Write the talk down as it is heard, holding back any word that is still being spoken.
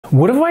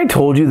What if I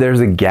told you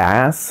there's a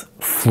gas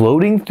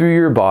floating through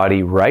your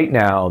body right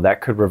now that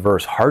could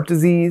reverse heart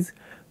disease,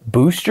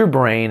 boost your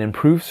brain,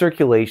 improve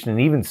circulation, and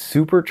even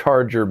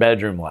supercharge your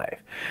bedroom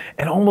life?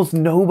 And almost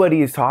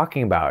nobody is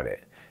talking about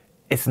it.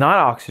 It's not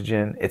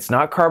oxygen, it's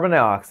not carbon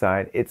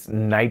dioxide, it's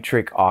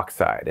nitric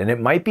oxide. And it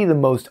might be the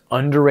most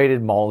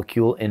underrated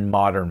molecule in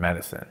modern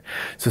medicine.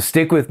 So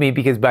stick with me,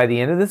 because by the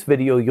end of this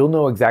video, you'll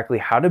know exactly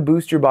how to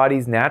boost your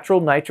body's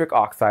natural nitric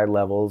oxide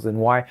levels and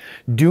why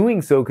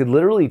doing so could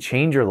literally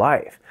change your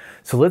life.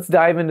 So let's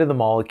dive into the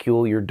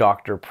molecule your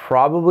doctor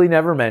probably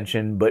never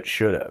mentioned, but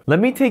should have. Let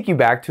me take you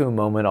back to a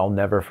moment I'll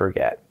never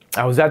forget.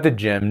 I was at the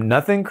gym,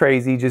 nothing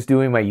crazy, just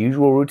doing my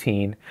usual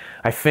routine.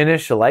 I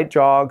finish a light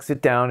jog,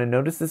 sit down, and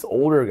notice this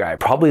older guy,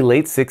 probably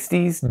late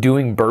 60s,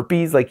 doing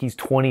burpees like he's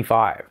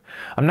 25.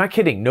 I'm not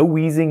kidding, no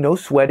wheezing, no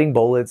sweating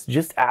bullets,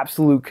 just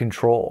absolute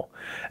control.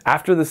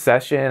 After the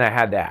session, I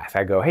had to ask.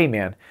 I go, "Hey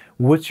man,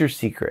 what's your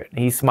secret?" And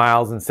he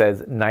smiles and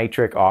says,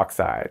 "Nitric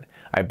oxide."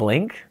 I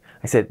blink.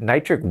 I said,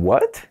 "Nitric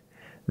what?"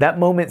 That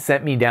moment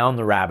sent me down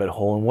the rabbit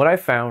hole, and what I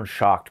found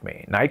shocked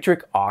me.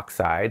 Nitric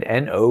oxide,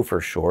 NO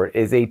for short,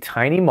 is a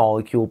tiny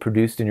molecule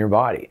produced in your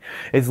body.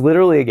 It's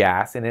literally a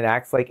gas, and it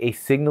acts like a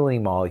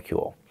signaling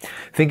molecule.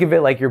 Think of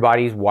it like your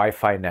body's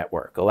Wi-Fi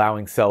network,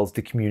 allowing cells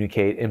to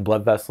communicate and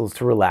blood vessels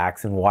to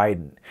relax and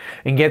widen.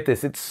 And get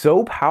this, it's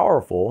so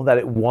powerful that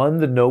it won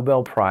the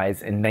Nobel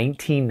Prize in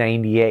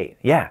 1998.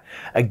 Yeah,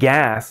 a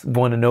gas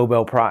won a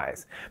Nobel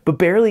Prize. But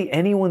barely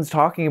anyone's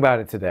talking about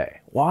it today.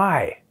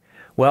 Why?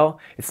 Well,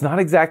 it's not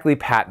exactly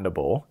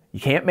patentable. You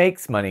can't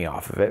make money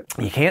off of it.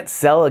 You can't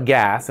sell a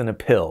gas in a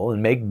pill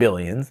and make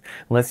billions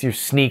unless you're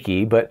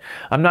sneaky, but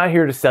I'm not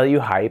here to sell you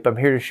hype. I'm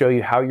here to show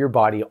you how your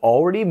body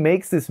already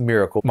makes this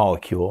miracle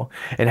molecule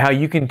and how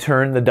you can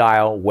turn the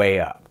dial way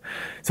up.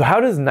 So how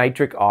does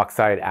nitric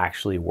oxide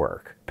actually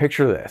work?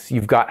 Picture this.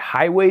 You've got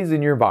highways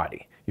in your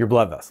body, your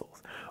blood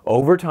vessels.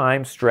 Over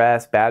time,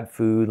 stress, bad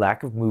food,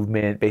 lack of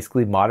movement,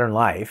 basically modern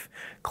life,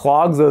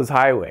 clogs those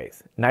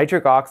highways.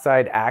 Nitric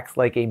oxide acts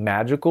like a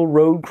magical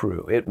road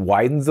crew. It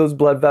widens those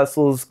blood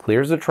vessels,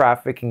 clears the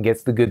traffic, and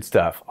gets the good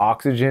stuff,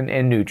 oxygen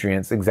and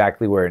nutrients,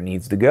 exactly where it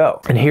needs to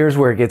go. And here's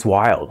where it gets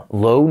wild.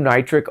 Low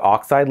nitric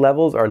oxide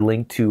levels are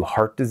linked to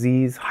heart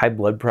disease, high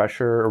blood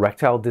pressure,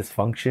 erectile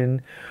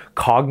dysfunction,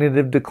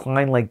 cognitive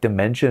decline like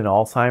dementia and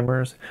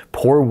Alzheimer's,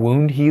 poor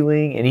wound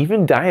healing, and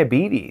even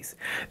diabetes.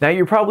 Now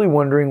you're probably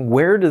wondering,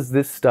 where does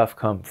this stuff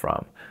come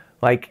from?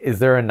 Like, is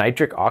there a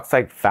nitric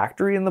oxide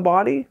factory in the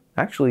body?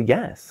 Actually,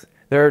 yes.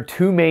 There are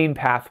two main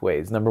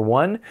pathways. Number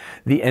one,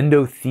 the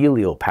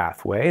endothelial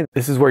pathway.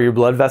 This is where your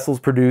blood vessels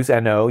produce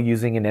NO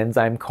using an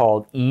enzyme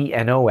called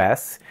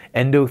eNOS,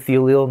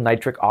 endothelial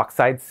nitric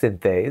oxide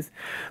synthase.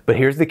 But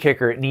here's the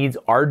kicker, it needs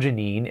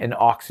arginine and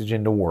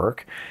oxygen to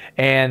work.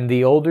 And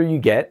the older you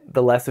get,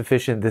 the less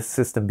efficient this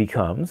system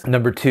becomes.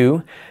 Number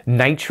two,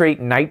 nitrate,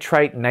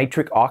 nitrite,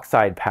 nitric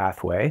oxide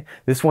pathway.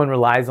 This one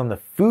relies on the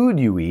food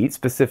you eat,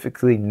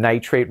 specifically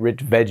nitrate-rich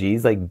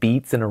veggies like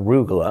beets and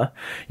arugula.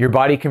 Your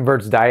body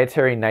converts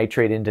dietary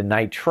nitrate into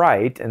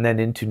nitrite and then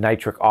into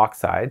nitric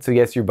oxide. So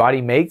yes, your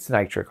body makes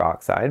nitric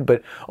oxide,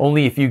 but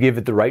only if you give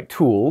it the right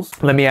tools.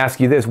 Let me ask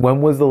you this,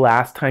 when was the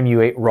last time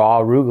you ate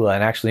raw arugula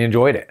and actually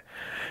enjoyed it?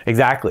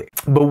 Exactly.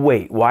 But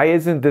wait, why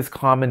isn't this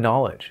common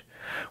knowledge?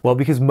 Well,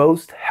 because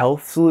most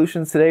health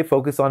solutions today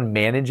focus on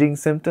managing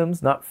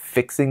symptoms, not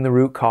fixing the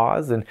root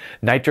cause. And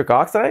nitric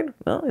oxide,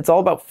 well, it's all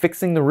about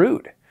fixing the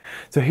root.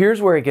 So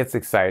here's where it gets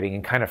exciting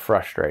and kind of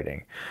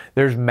frustrating.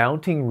 There's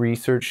mounting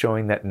research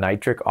showing that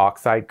nitric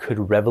oxide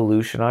could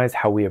revolutionize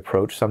how we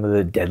approach some of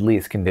the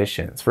deadliest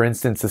conditions. For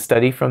instance, a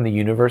study from the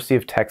University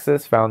of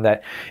Texas found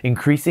that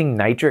increasing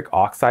nitric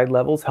oxide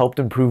levels helped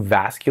improve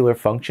vascular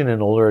function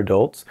in older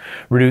adults,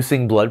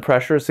 reducing blood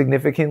pressure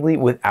significantly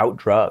without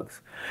drugs.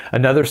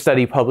 Another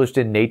study published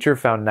in Nature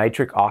found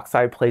nitric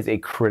oxide plays a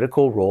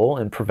critical role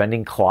in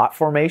preventing clot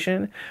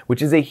formation,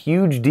 which is a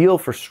huge deal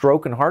for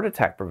stroke and heart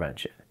attack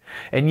prevention.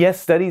 And yes,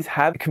 studies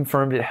have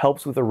confirmed it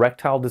helps with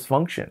erectile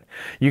dysfunction.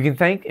 You can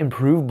thank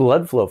improved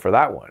blood flow for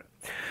that one.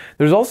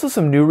 There's also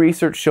some new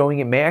research showing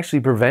it may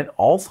actually prevent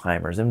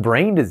Alzheimer's and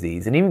brain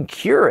disease and even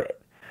cure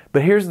it.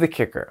 But here's the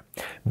kicker.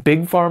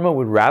 Big Pharma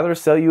would rather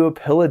sell you a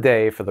pill a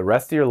day for the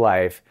rest of your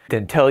life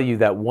than tell you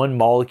that one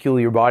molecule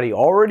your body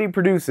already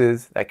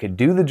produces that could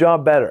do the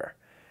job better.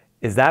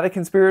 Is that a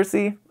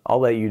conspiracy? I'll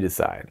let you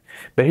decide.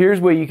 But here's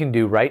what you can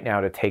do right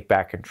now to take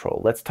back control.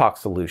 Let's talk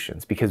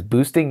solutions, because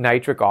boosting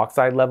nitric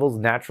oxide levels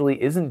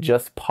naturally isn't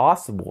just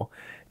possible,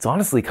 it's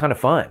honestly kind of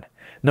fun.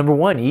 Number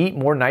one, eat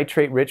more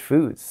nitrate-rich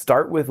foods.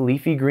 Start with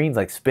leafy greens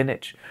like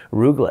spinach,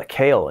 arugula,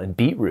 kale, and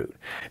beetroot.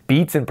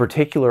 Beets in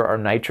particular are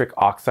nitric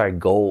oxide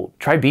gold.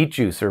 Try beet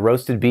juice or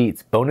roasted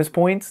beets. Bonus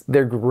points,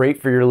 they're great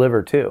for your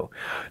liver too.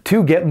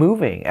 Two, get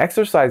moving.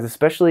 Exercise,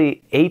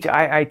 especially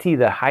HIIT,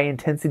 the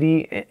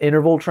high-intensity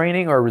interval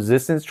training or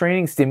resistance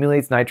training,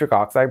 stimulates nitric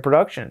oxide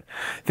production.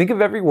 Think of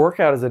every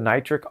workout as a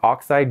nitric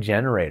oxide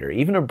generator.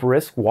 Even a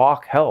brisk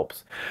walk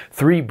helps.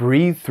 Three,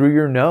 breathe through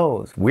your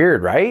nose.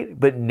 Weird, right?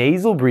 But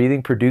nasal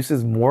breathing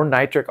produces more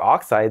nitric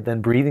oxide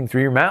than breathing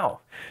through your mouth.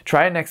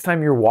 Try it next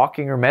time you're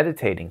walking or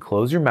meditating.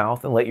 Close your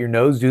mouth and let your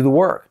nose do the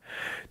work.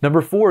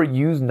 Number 4,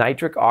 use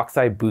nitric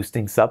oxide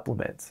boosting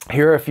supplements.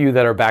 Here are a few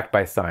that are backed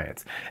by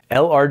science.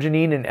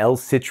 L-arginine and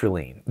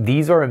L-citrulline.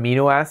 These are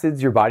amino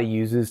acids your body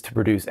uses to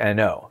produce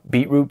NO.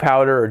 Beetroot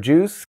powder or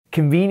juice,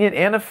 convenient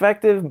and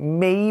effective,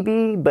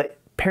 maybe, but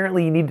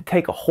apparently you need to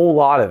take a whole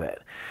lot of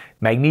it.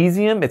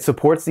 Magnesium, it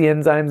supports the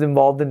enzymes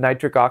involved in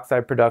nitric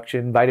oxide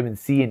production. Vitamin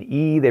C and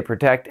E, they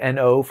protect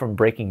NO from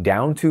breaking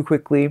down too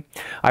quickly.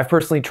 I've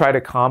personally tried a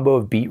combo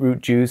of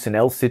beetroot juice and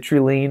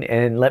L-citrulline,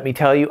 and let me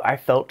tell you, I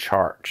felt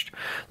charged.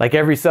 Like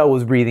every cell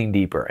was breathing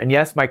deeper. And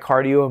yes, my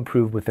cardio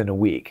improved within a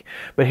week.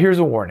 But here's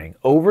a warning.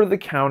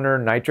 Over-the-counter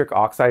nitric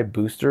oxide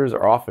boosters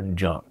are often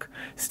junk.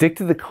 Stick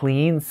to the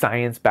clean,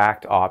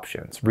 science-backed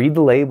options. Read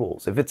the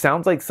labels. If it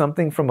sounds like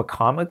something from a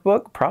comic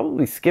book,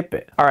 probably skip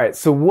it. All right,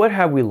 so what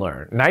have we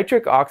learned? Nitric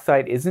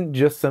oxide isn't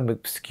just some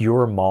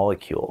obscure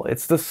molecule.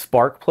 It's the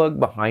spark plug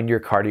behind your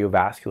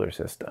cardiovascular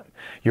system,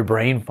 your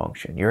brain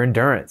function, your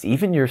endurance,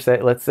 even your,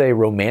 let's say,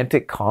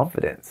 romantic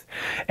confidence.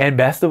 And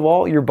best of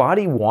all, your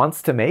body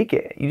wants to make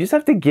it. You just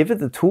have to give it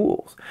the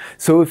tools.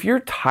 So if you're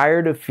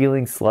tired of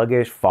feeling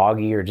sluggish,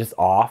 foggy, or just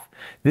off,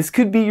 this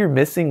could be your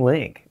missing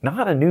link.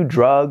 Not a new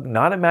drug,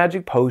 not a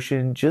magic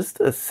potion, just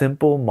a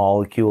simple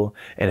molecule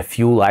and a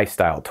few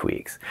lifestyle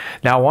tweaks.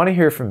 Now I want to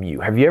hear from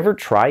you. Have you ever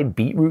tried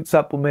beetroot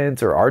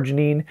supplements or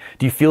arginine?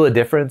 Do you feel a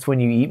difference when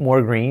you eat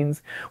more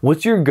greens?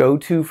 What's your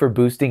go-to for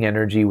boosting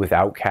energy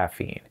without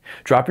caffeine?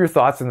 Drop your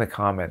thoughts in the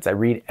comments. I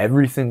read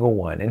every single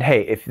one. And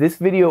hey, if this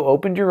video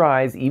opened your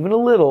eyes even a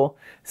little,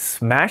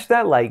 smash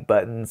that like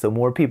button so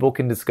more people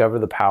can discover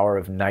the power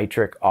of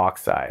nitric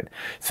oxide.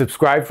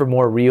 Subscribe for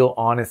more real,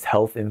 honest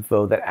health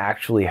info that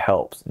actually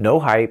helps. No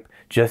hype,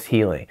 just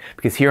healing.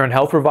 Because here on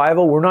Health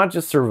Revival, we're not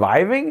just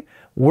surviving,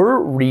 we're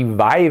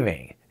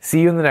reviving.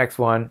 See you in the next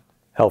one.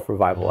 Health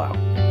Revival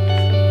out.